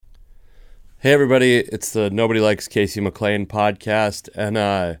Hey everybody, it's the Nobody Likes Casey McLean podcast,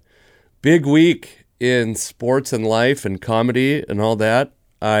 and big week in sports and life and comedy and all that.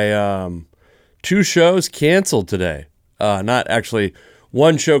 Two shows canceled today. Not actually,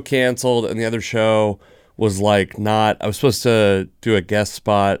 one show canceled and the other show was not. I was supposed to do a guest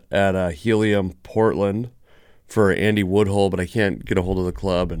spot at Helium Portland for Andy Woodhull, but I can't get a hold of the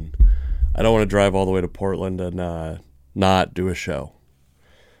club, and I don't want to drive all the way to Portland and not do a show.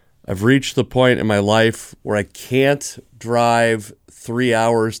 I've reached the point in my life where I can't drive 3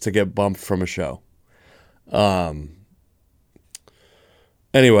 hours to get bumped from a show.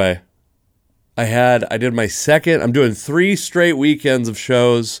 Anyway, I did my second, I'm doing 3 straight weekends of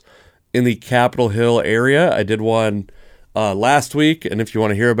shows in the Capitol Hill area. I did one last week, and if you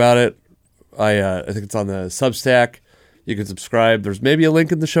want to hear about it, I think it's on the Substack. You can subscribe. There's maybe a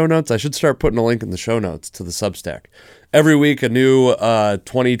link in the show notes. I should start putting a link in the show notes to the Substack. Every week, a new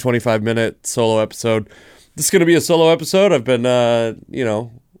 20, 25-minute solo episode. This is going to be a solo episode. I've been,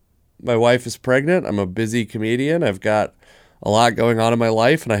 my wife is pregnant. I'm a busy comedian. I've got a lot going on in my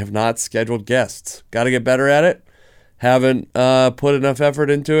life, and I have not scheduled guests. Got to get better at it. Haven't put enough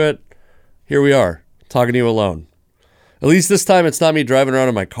effort into it. Here we are, talking to you alone. At least this time, it's not me driving around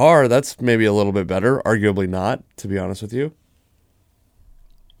in my car. That's maybe a little bit better. Arguably not, to be honest with you.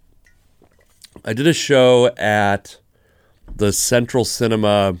 I did a show at the Central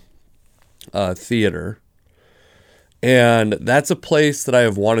Cinema Theater, and that's a place that I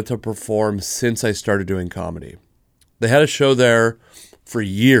have wanted to perform since I started doing comedy. They had a show there for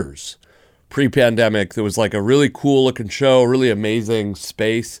years, pre-pandemic. There was a really cool looking show, really amazing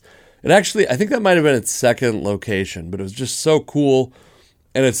space. And actually, I think that might have been its second location, but it was just so cool.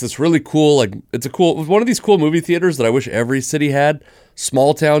 And it's this really cool, it's one of these cool movie theaters that I wish every city had.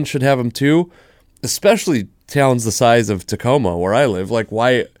 Small towns should have them too, especially towns the size of Tacoma, where I live.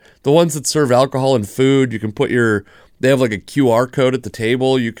 Why the ones that serve alcohol and food, you can they have a QR code at the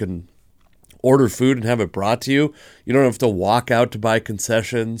table. You can order food and have it brought to you. You don't have to walk out to buy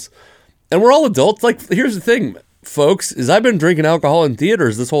concessions. And we're all adults. Here's the thing, folks, is I've been drinking alcohol in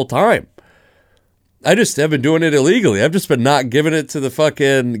theaters this whole time. I just have been doing it illegally. I've just been not giving it to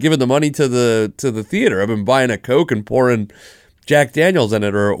giving the money to the theater. I've been buying a Coke and pouring Jack Daniels in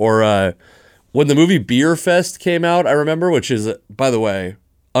it, or when the movie Beer Fest came out, I remember, which is, by the way,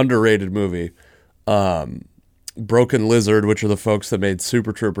 underrated movie. Broken Lizard, which are the folks that made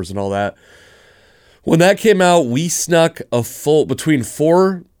Super Troopers and all that. When that came out, we snuck between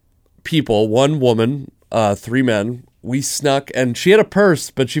 4 people, 1 woman, 3 men. We snuck, and she had a purse,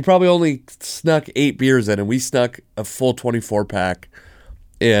 but she probably only snuck 8 beers in, and we snuck a full 24 pack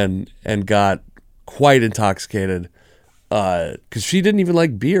and got quite intoxicated. Because she didn't even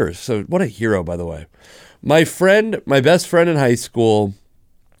like beer. So what a hero, by the way. My best friend in high school,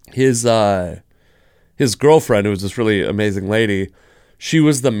 his girlfriend, who was this really amazing lady, she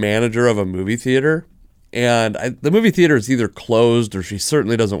was the manager of a movie theater. And the movie theater is either closed or she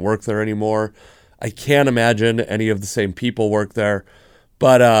certainly doesn't work there anymore. I can't imagine any of the same people work there.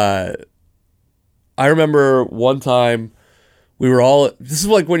 But I remember one time, this is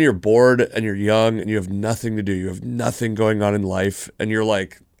when you're bored and you're young and you have nothing to do. You have nothing going on in life. And you're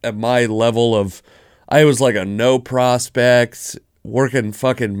at my level of, I was a no prospects, working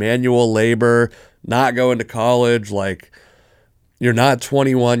fucking manual labor, not going to college. You're not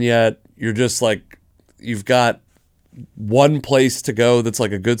 21 yet. You're just you've got one place to go that's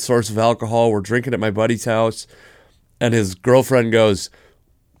a good source of alcohol. We're drinking at my buddy's house. And his girlfriend goes,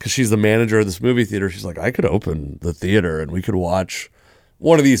 because she's the manager of this movie theater, she's I could open the theater and we could watch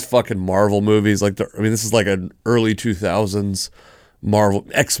one of these fucking Marvel movies. This is an early 2000s Marvel,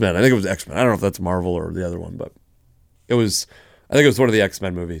 X-Men. I think it was X-Men. I don't know if that's Marvel or the other one, but I think it was one of the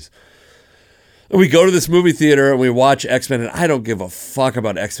X-Men movies. And we go to this movie theater and we watch X-Men, and I don't give a fuck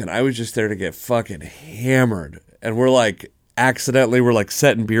about X-Men. I was just there to get fucking hammered. And we're accidentally, we're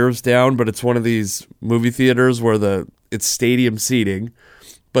setting beers down, but it's one of these movie theaters where it's stadium seating.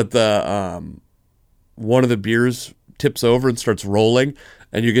 But one of the beers tips over and starts rolling,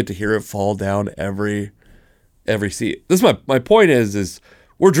 and you get to hear it fall down every seat. This is my point is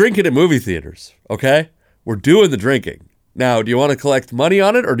we're drinking at movie theaters, okay? We're doing the drinking. Now, do you want to collect money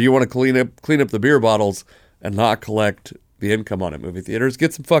on it, or do you want to clean up the beer bottles and not collect the income on it? Movie theaters,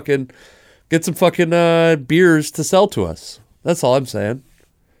 get some fucking beers to sell to us. That's all I'm saying.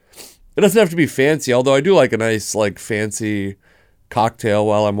 It doesn't have to be fancy, although I do like a nice fancy cocktail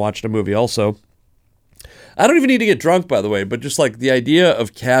while I'm watching a movie also. I don't even need to get drunk, by the way, but just the idea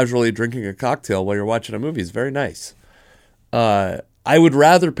of casually drinking a cocktail while you're watching a movie is very nice. I would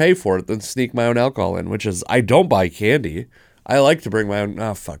rather pay for it than sneak my own alcohol in, which is, I don't buy candy. I like to bring my own.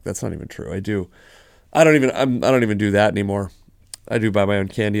 Oh fuck, that's not even true. I do. I don't even do that anymore. I do buy my own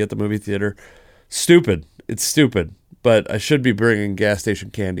candy at the movie theater. Stupid. It's stupid. But I should be bringing gas station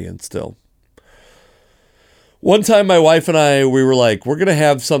candy in still. One time my wife and I, we were like, we're going to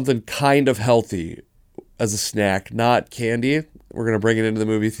have something kind of healthy as a snack, not candy. We're going to bring it into the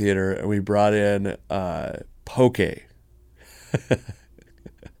movie theater. And we brought in poke.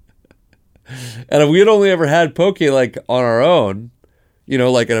 And we had only ever had poke like on our own, you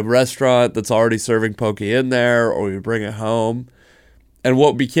know, like at a restaurant that's already serving poke in there, or we bring it home. And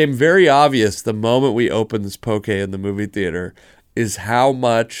what became very obvious the moment we opened this poke in the movie theater is how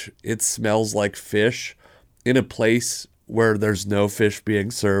much it smells like fish in a place where there's no fish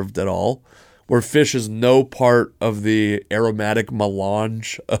being served at all, where fish is no part of the aromatic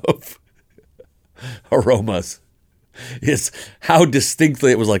melange of aromas. Is how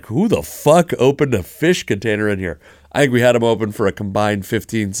distinctly it was like, who the fuck opened a fish container in here? I think we had them open for a combined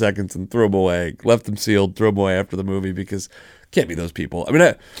 15 seconds and threw them away, left them sealed, threw them away after the movie because can't be those people. I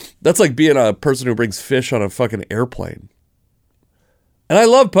mean, that's like being a person who brings fish on a fucking airplane. And I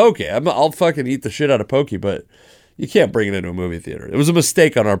love poke. I'll fucking eat the shit out of poke, but you can't bring it into a movie theater. It was a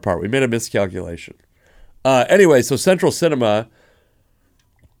mistake on our part. We made a miscalculation. Anyway, so Central Cinema,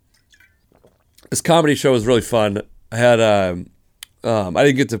 this comedy show was really fun. I had I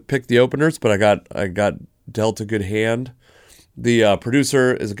didn't get to pick the openers, but I got dealt a good hand. The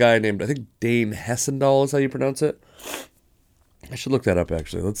producer is a guy named, I think, Dane Hessendahl is how you pronounce it. I should look that up,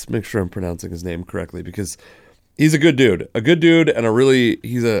 actually. Let's make sure I'm pronouncing his name correctly, because he's a good dude. A good dude, and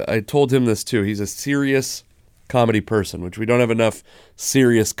I told him this too, he's a serious comedy person, which we don't have enough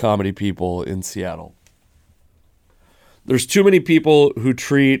serious comedy people in Seattle. There's too many people who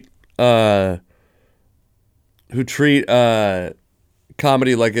treat comedy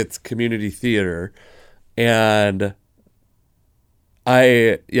like it's community theater, and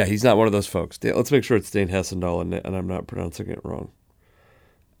he's not one of those folks. Let's make sure it's Dane Hessendahl and I'm not pronouncing it wrong.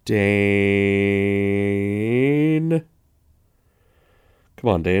 Dane. Come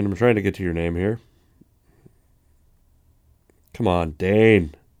on, Dane. I'm trying to get to your name here. Come on,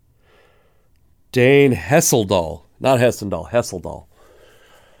 Dane. Dane Hesseldahl. Not Hessendahl, Hesseldahl.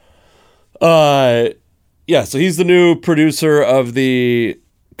 So he's the new producer of the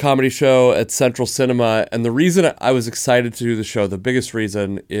comedy show at Central Cinema, and the reason I was excited to do the show, the biggest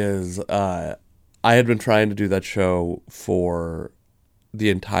reason is I had been trying to do that show for the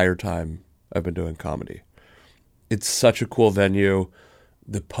entire time I've been doing comedy. It's such a cool venue.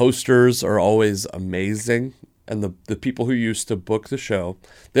 The posters are always amazing, and the people who used to book the show,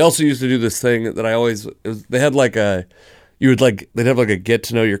 they also used to do this thing that they'd have like a get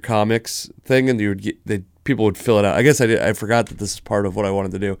to know your comics thing, and people would fill it out. I guess I forgot that this is part of what I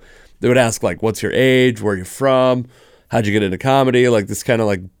wanted to do. They would ask, like, what's your age? Where are you from? How'd you get into comedy? Like this kind of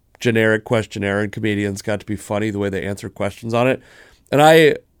like generic questionnaire, and comedians got to be funny the way they answer questions on it. And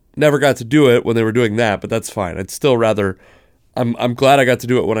I never got to do it when they were doing that, but that's fine. I'd still rather, I'm glad I got to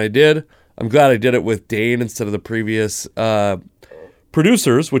do it when I did. I'm glad I did it with Dane instead of the previous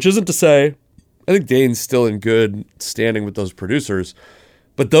producers, which isn't to say, I think Dane's still in good standing with those producers,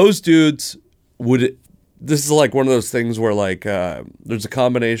 but those dudes this is like one of those things where like there's a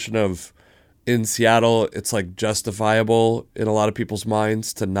combination of, in Seattle, it's like justifiable in a lot of people's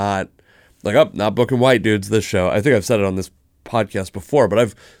minds to not booking white dudes this show. I think I've said it on this podcast before, but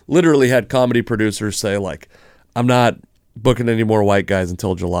I've literally had comedy producers say like, I'm not booking any more white guys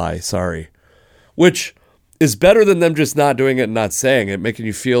until July, sorry. Which is better than them just not doing it and not saying it, making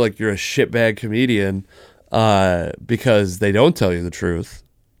you feel like you're a shitbag comedian because they don't tell you the truth,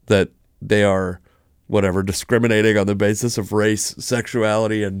 that they are discriminating on the basis of race,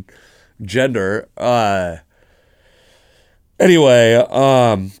 sexuality, and gender. Anyway,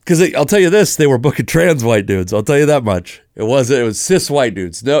 because I'll tell you this, they were booking trans white dudes. I'll tell you that much. It was cis white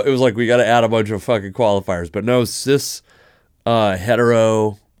dudes. No, it was like we got to add a bunch of fucking qualifiers, but no cis,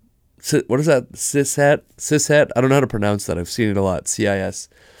 hetero. What is that? Cishet? I don't know how to pronounce that. I've seen it a lot. CISHET.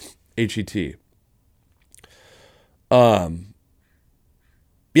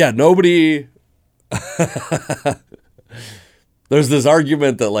 Yeah, nobody. There's this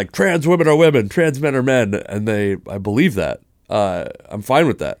argument that like trans women are women, trans men are men, and I believe that. I'm fine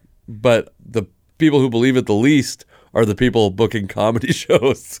with that. But the people who believe it the least are the people booking comedy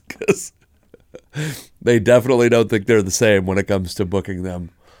shows, because they definitely don't think they're the same when it comes to booking them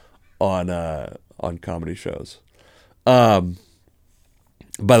on comedy shows. By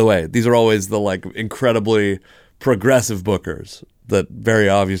the way, these are always the like incredibly progressive bookers that very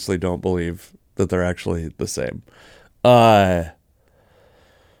obviously don't believe that they're actually the same.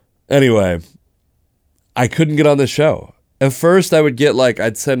 Anyway, I couldn't get on this show. At first, I would get like,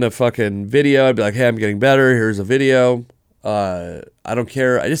 I'd send a fucking video. I'd be like, hey, I'm getting better. Here's a video. I don't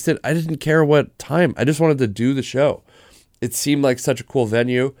care. I didn't care what time. I just wanted to do the show. It seemed like such a cool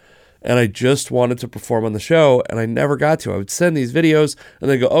venue, and I just wanted to perform on the show, and I never got to. I would send these videos,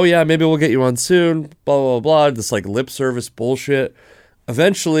 and they go, oh yeah, maybe we'll get you on soon, blah, blah, blah, this like lip service bullshit.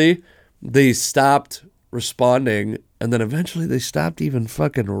 Eventually, they stopped responding, and then eventually they stopped even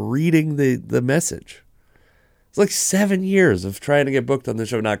fucking reading the message. It's like 7 years of trying to get booked on the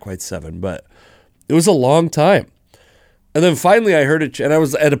show. Not quite 7, but it was a long time. And then finally I heard it, and I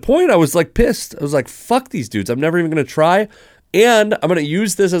was at a point I was like pissed. I was like, fuck these dudes. I'm never even going to try. And I'm going to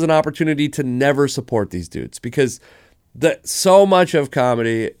use this as an opportunity to never support these dudes, because so much of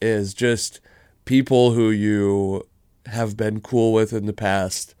comedy is just people who you have been cool with in the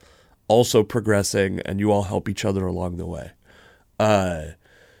past also progressing, and you all help each other along the way. I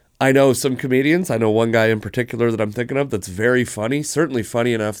know some comedians. I know one guy in particular that I'm thinking of that's very funny, certainly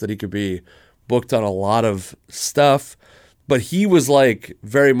funny enough that he could be booked on a lot of stuff. But he was like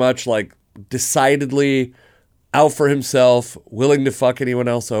very much like decidedly out for himself, willing to fuck anyone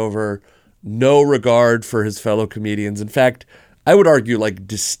else over, no regard for his fellow comedians. In fact, I would argue like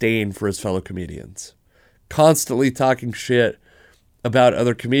disdain for his fellow comedians. Constantly talking shit about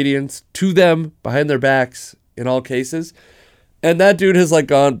other comedians to them behind their backs in all cases. And that dude has like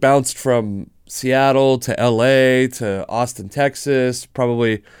bounced from Seattle to LA to Austin, Texas,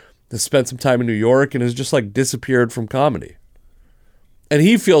 probably has spent some time in New York, and has just like disappeared from comedy. And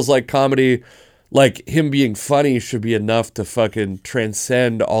he feels like comedy, like him being funny, should be enough to fucking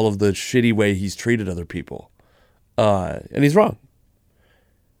transcend all of the shitty way he's treated other people. And he's wrong.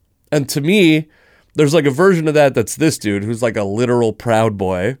 And to me, there's like a version of that that's this dude who's like a literal proud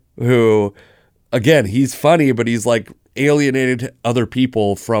boy who, again, he's funny, but he's like alienated other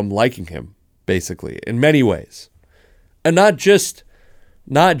people from liking him, basically, in many ways. And not just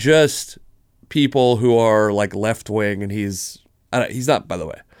people who are like left wing, and he's not, by the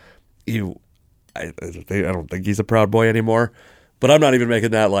way. I don't think he's a proud boy anymore, but I'm not even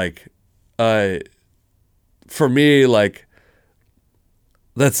making that like, for me, like,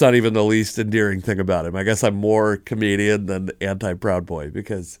 that's not even the least endearing thing about him. I guess I'm more comedian than anti-proud boy,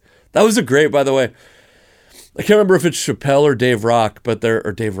 because that was a great, by the way, I can't remember if it's Chappelle or Dave Rock,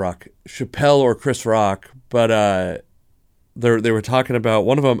 Chappelle or Chris Rock, but they were talking about,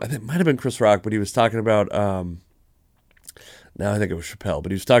 one of them, I think it might have been Chris Rock, but he was talking about, now I think it was Chappelle,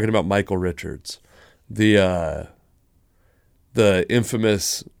 but he was talking about Michael Richards, the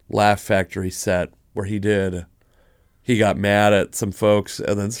infamous Laugh Factory set where he got mad at some folks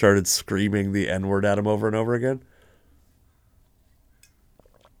and then started screaming the N-word at him over and over again.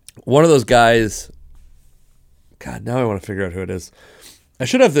 One of those guys, God, now I want to figure out who it is. I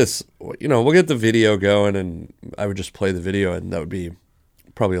should have this, we'll get the video going, and I would just play the video, and that would be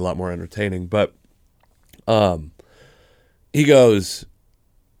probably a lot more entertaining. But he goes,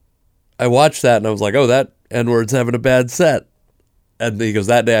 I watched that, and I was like, oh, that N-word's having a bad set. And he goes,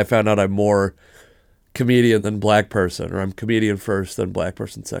 that day I found out I'm more comedian than black person, or I'm comedian first, then black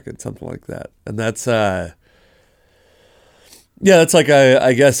person second, something like that. And that's, that's like,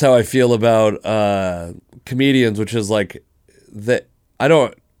 I guess how I feel about comedians, which is like, that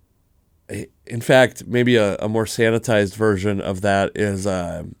in fact, maybe a more sanitized version of that is,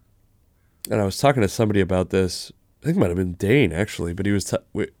 and I was talking to somebody about this, I think it might have been Dane, actually, but he was,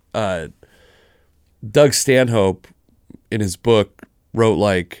 Doug Stanhope, in his book, wrote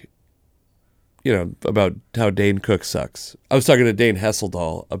like, about how Dane Cook sucks. I was talking to Dane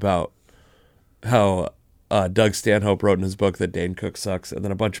Hesseldahl about how Doug Stanhope wrote in his book that Dane Cook sucks, and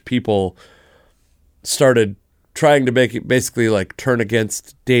then a bunch of people started trying to make it basically like turn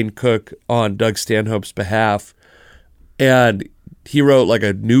against Dane Cook on Doug Stanhope's behalf, and he wrote like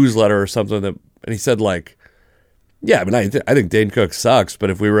a newsletter or something and he said like, yeah, I mean, I think Dane Cook sucks,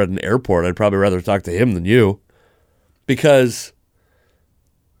 but if we were at an airport, I'd probably rather talk to him than you, because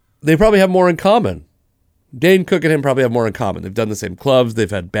they probably have more in common. Dane Cook and him probably have more in common. They've done the same clubs. They've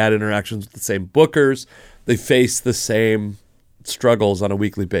had bad interactions with the same bookers. They face the same struggles on a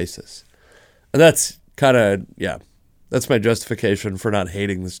weekly basis. And that's kind of, that's my justification for not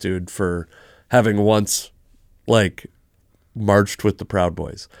hating this dude for having once, like, marched with the Proud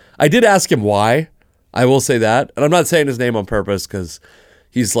Boys. I did ask him why. I will say that. And I'm not saying his name on purpose, because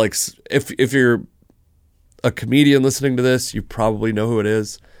he's like, if you're a comedian listening to this, you probably know who it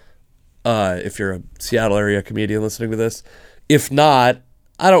is. If you're a Seattle area comedian listening to this. If not,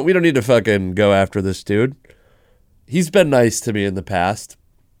 we don't need to fucking go after this dude. He's been nice to me in the past.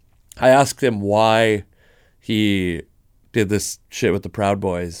 I asked him why he did this shit with the Proud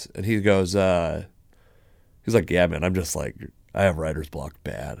Boys, and he goes, He's like, yeah, man, I'm just like, I have writer's block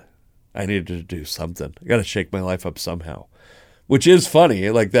bad. I needed to do something. I got to shake my life up somehow, which is funny.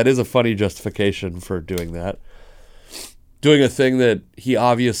 Like, that is a funny justification for doing that. Doing a thing that he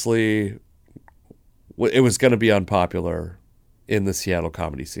obviously, it was going to be unpopular in the Seattle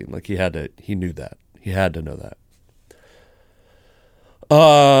comedy scene. Like, he knew that. He had to know that.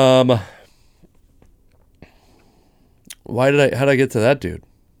 How did I get to that dude?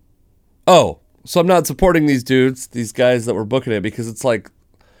 Oh, so I'm not supporting these dudes, these guys that were booking it, because it's like,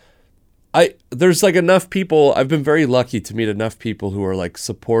 there's like enough people. I've been very lucky to meet enough people who are like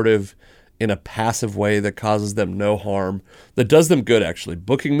supportive in a passive way that causes them no harm, that does them good, actually.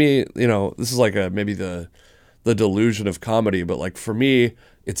 Booking me, this is like maybe the delusion of comedy, but like for me,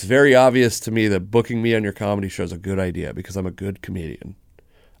 it's very obvious to me that booking me on your comedy show is a good idea because I'm a good comedian.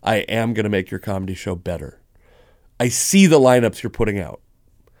 I am going to make your comedy show better. I see the lineups you're putting out.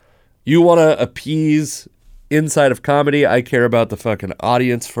 You want to appease inside of comedy. I care about the fucking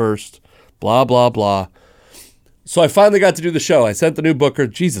audience first. Blah, blah, blah. So I finally got to do the show. I sent the new booker.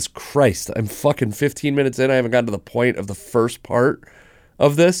 Jesus Christ. I'm fucking 15 minutes in. I haven't gotten to the point of the first part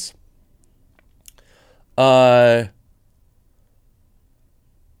of this. I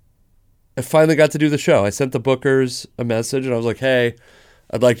finally got to do the show. I sent the bookers a message and I was like, hey,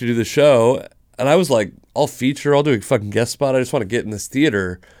 I'd like to do the show. And I was like, I'll feature, I'll do a fucking guest spot. I just want to get in this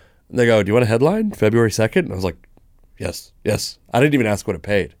theater. And they go, do you want a headline February 2nd? And I was like, yes. I didn't even ask what it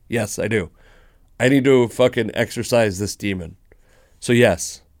paid. Yes, I do. I need to fucking exorcise this demon. So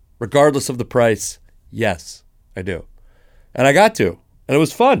yes, regardless of the price, yes, I do. And I got to. And it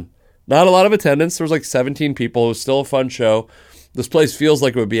was fun. Not a lot of attendance. There was like 17 people. It was still a fun show. This place feels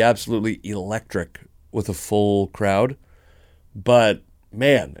like it would be absolutely electric with a full crowd. But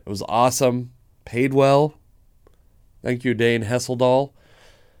man, it was awesome. Paid well. Thank you, Dane Hesseldahl.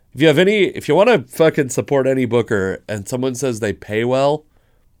 If you want to fucking support any booker and someone says they pay well,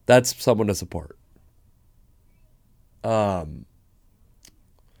 that's someone to support. I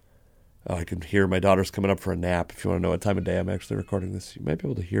can hear my daughter's coming up for a nap. If you want to know what time of day I'm actually recording this, you might be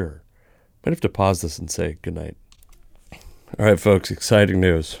able to hear her. Might have to pause this and say goodnight. All right, folks, exciting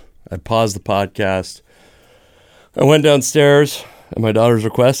news. I paused the podcast. I went downstairs at my daughter's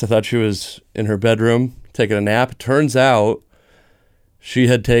request. I thought she was in her bedroom taking a nap. It turns out she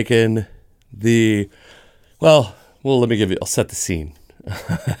had taken I'll set the scene.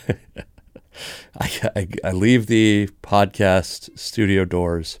 I leave the podcast studio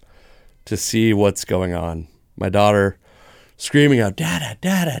doors to see what's going on. My daughter screaming out, Dada,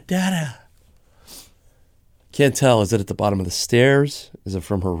 Dada, Dada. Can't tell. Is it at the bottom of the stairs? Is it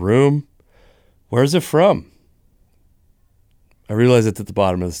from her room? Where is it from? I realize it's at the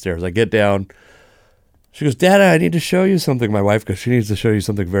bottom of the stairs. I get down. She goes, Dada, I need to show you something. My wife goes, she needs to show you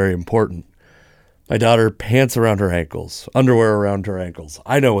something very important. My daughter, pants around her ankles, underwear around her ankles.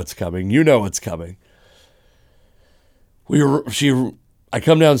 I know what's coming. You know what's coming. I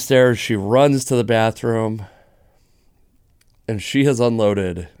come downstairs. She runs to the bathroom, and she has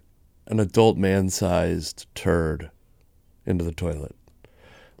unloaded an adult man-sized turd into the toilet.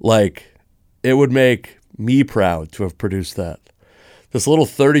 Like, it would make me proud to have produced that. This little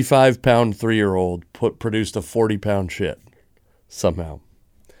 35-pound 3-year-old produced a 40-pound shit somehow.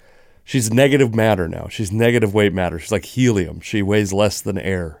 She's negative matter now. She's negative weight matter. She's like helium. She weighs less than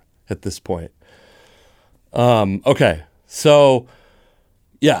air at this point. Okay. So,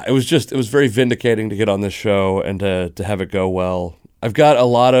 yeah, it was very vindicating to get on this show and to have it go well. I've got a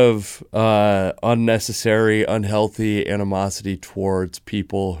lot of unnecessary, unhealthy animosity towards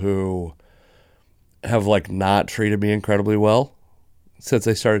people who have like not treated me incredibly well since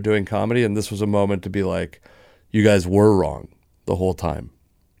I started doing comedy. And this was a moment to be like, you guys were wrong the whole time.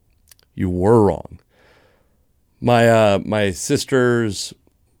 You were wrong. My sister's,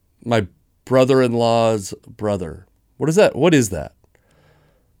 my brother-in-law's brother. What is that?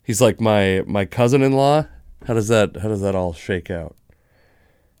 He's like my cousin-in-law. How does that all shake out?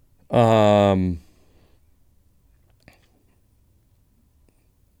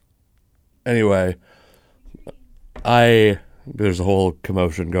 Anyway, there's a whole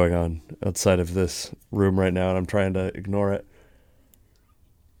commotion going on outside of this room right now, and I'm trying to ignore it.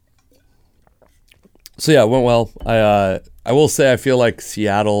 So yeah, it went well. I will say I feel like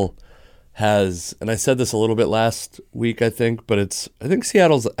Seattle has, and I said this a little bit last week, I think, but I think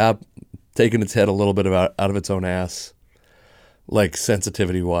Seattle's taken its head a little bit out of its own ass, like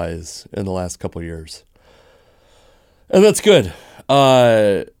sensitivity-wise, in the last couple of years. And that's good.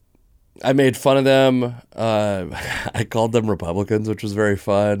 I made fun of them. I called them Republicans, which was very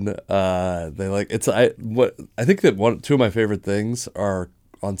fun. I think that two of my favorite things are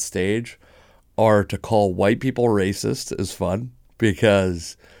on stage are to call white people racist is fun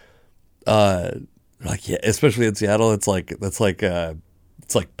because, like, yeah, especially in Seattle, it's like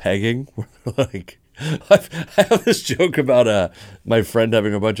pegging. Like, I have this joke about my friend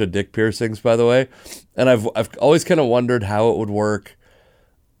having a bunch of dick piercings, by the way, and I've always kind of wondered how it would work,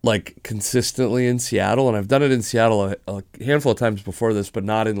 like, consistently in Seattle, and I've done it in Seattle a handful of times before this, but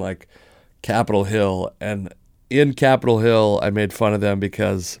not in like Capitol Hill. And in Capitol Hill, I made fun of them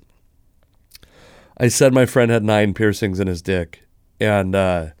because I said my friend had 9 piercings in his dick, and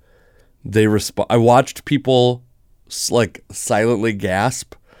I watched people like silently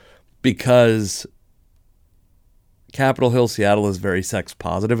gasp because Capitol Hill, Seattle is very sex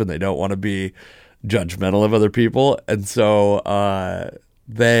positive, and they don't want to be judgmental of other people, and so I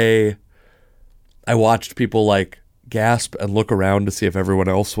watched people like gasp and look around to see if everyone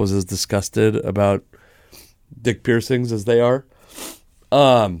else was as disgusted about dick piercings as they are.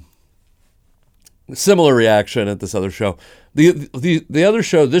 Similar reaction at this other show. The other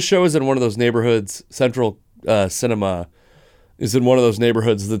show, this show is in one of those neighborhoods. Central Cinema is in one of those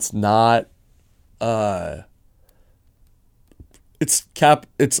neighborhoods that's not. I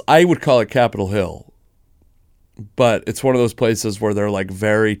would call it Capitol Hill, but it's one of those places where they're like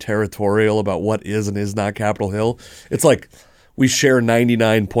very territorial about what is and is not Capitol Hill. It's like we share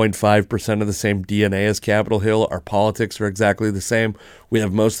 99.5% of the same DNA as Capitol Hill. Our politics are exactly the same. We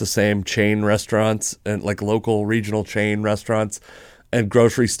have most of the same chain restaurants and like local regional chain restaurants and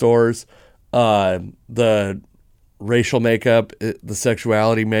grocery stores. The racial makeup, the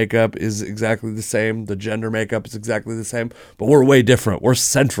sexuality makeup is exactly the same. The gender makeup is exactly the same, but we're way different. We're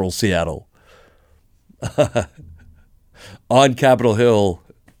Central Seattle. On Capitol Hill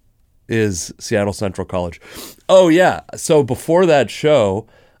is Seattle Central College. Oh yeah. So before that show,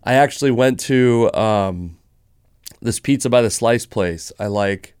 I actually went to this Pizza by the Slice place I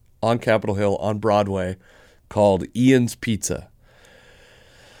like on Capitol Hill on Broadway called Ian's Pizza.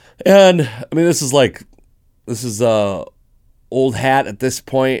 And I mean, this is old hat at this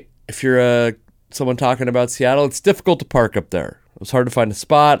point. If you're someone talking about Seattle, it's difficult to park up there. It was hard to find a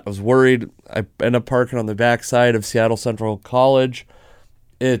spot. I was worried. I ended up parking on the backside of Seattle Central College.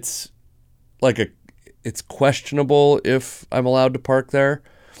 It's questionable if I'm allowed to park there.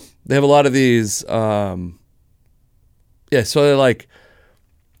 They have a lot of these, so they're like,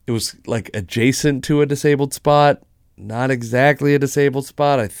 it was like adjacent to a disabled spot, not exactly a disabled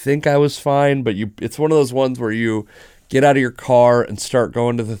spot. I think I was fine, but it's one of those ones where you get out of your car and start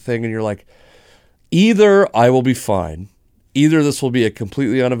going to the thing and you're like, either I will be fine, either this will be a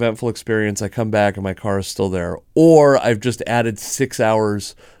completely uneventful experience, I come back and my car is still there, or I've just added 6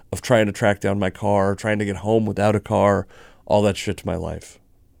 hours of trying to track down my car, trying to get home without a car, all that shit to my life.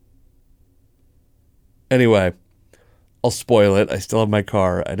 Anyway, I'll spoil it. I still have my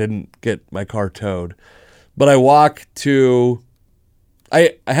car. I didn't get my car towed. But I walk to...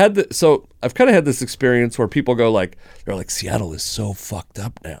 I've kind of had this experience where people go like, they're like, Seattle is so fucked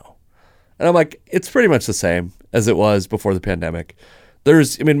up now. And I'm like, it's pretty much the same as it was before the pandemic.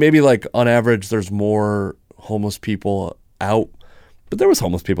 Maybe like on average, there's more homeless people out, but there was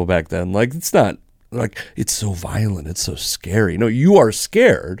homeless people back then. Like, it's not like it's so violent. It's so scary. No, you are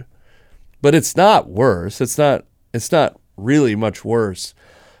scared, but it's not worse. It's not really much worse.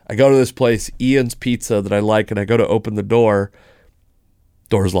 I go to this place, Ian's Pizza, that I like, and I go to open the door.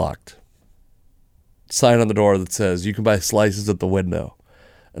 Door's locked. Sign on the door that says you can buy slices at the window.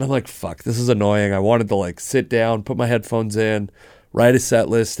 And I'm like, fuck, this is annoying. I wanted to like sit down, put my headphones in, write a set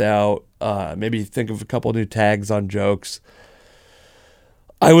list out, maybe think of a couple new tags on jokes.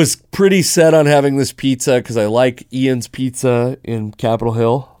 I was pretty set on having this pizza because I like Ian's Pizza in Capitol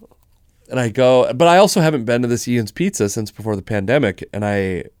Hill. And I go, but I also haven't been to this Ian's Pizza since before the pandemic. And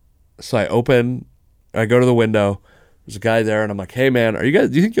I go to the window. There's a guy there, and I'm like, hey man, do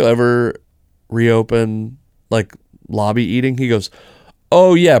you think you'll ever reopen like lobby eating? He goes,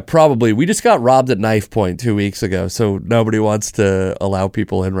 oh yeah, probably. We just got robbed at knife point 2 weeks ago, so nobody wants to allow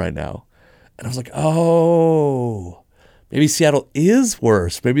people in right now. And I was like, oh, maybe Seattle is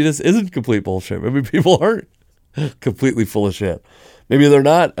worse. Maybe this isn't complete bullshit. Maybe people aren't completely full of shit. Maybe they're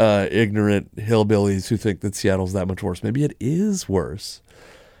not ignorant hillbillies who think that Seattle's that much worse. Maybe it is worse.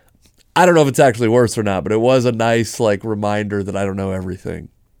 I don't know if it's actually worse or not, but it was a nice like reminder that I don't know everything,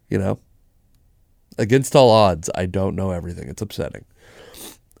 you know? Against all odds, I don't know everything. It's upsetting.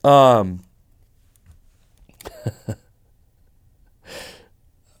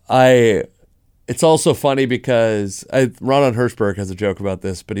 It's also funny because Ron Hirschberg has a joke about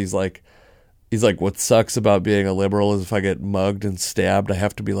this, but he's like, what sucks about being a liberal is if I get mugged and stabbed, I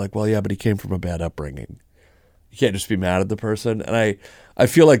have to be like, well, yeah, but he came from a bad upbringing. You can't just be mad at the person. And I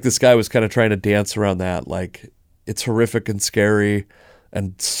feel like this guy was kind of trying to dance around that. Like, it's horrific and scary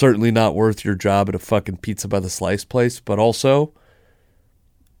and certainly not worth your job at a fucking pizza by the slice place. But also,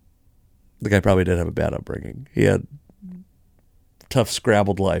 the guy probably did have a bad upbringing. He had tough,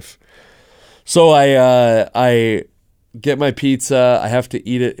 scrabbled life. So I get my pizza. I have to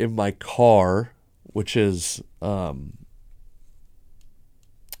eat it in my car, which is,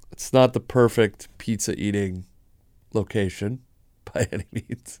 it's not the perfect pizza eating location by any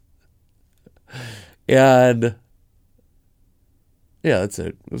means. And yeah, that's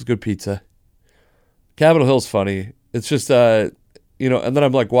it. It was good pizza. Capitol Hill's funny. It's just, and then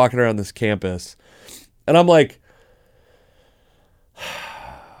I'm like walking around this campus and I'm like,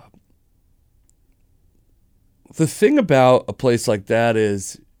 the thing about a place like that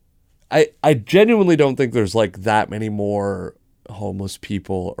is I genuinely don't think there's like that many more homeless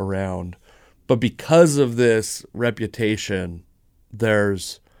people around. But because of this reputation,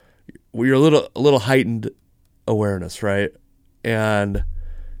 we're a little heightened awareness, right? And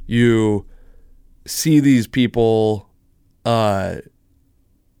you see these people doing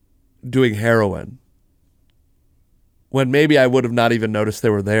heroin when maybe I would have not even noticed they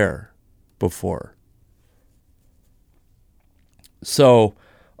were there before. So,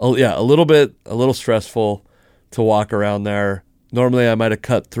 yeah, a little stressful to walk around there. Normally, I might have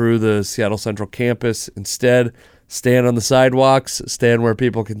cut through the Seattle Central campus. Instead, stand on the sidewalks, stand where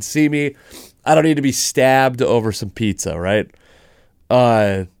people can see me. I don't need to be stabbed over some pizza, right?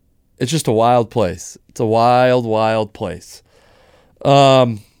 It's just a wild place. It's a wild, wild place.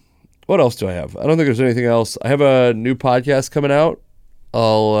 What else do I have? I don't think there's anything else. I have a new podcast coming out.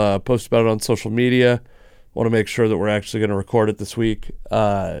 I'll post about it on social media. Want to make sure that we're actually going to record it this week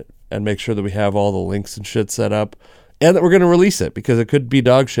and make sure that we have all the links and shit set up and that we're going to release it because it could be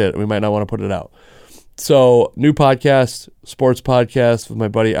dog shit and we might not want to put it out. So, new podcast, sports podcast with my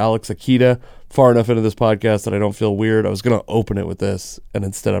buddy Alex Akita. Far enough into this podcast that I don't feel weird. I was going to open it with this and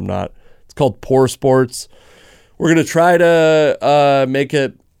instead I'm not. It's called Poor Sports. We're going to try to make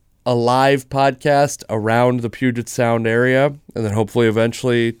it a live podcast around the Puget Sound area and then hopefully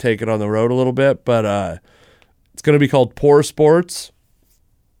eventually take it on the road a little bit. But it's going to be called Poor Sports.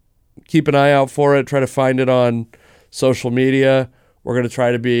 Keep an eye out for it. Try to find it on social media. We're going to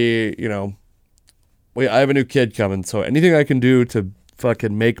try to be, I have a new kid coming, so anything I can do to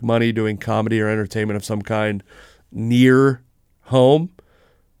fucking make money doing comedy or entertainment of some kind near home,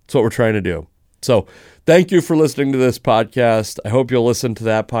 that's what we're trying to do. So thank you for listening to this podcast. I hope you'll listen to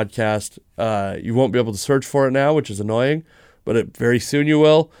that podcast. You won't be able to search for it now, which is annoying, but very soon you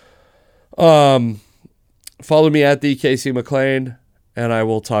will. Follow me at the Casey McLean, and I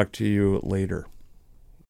will talk to you later.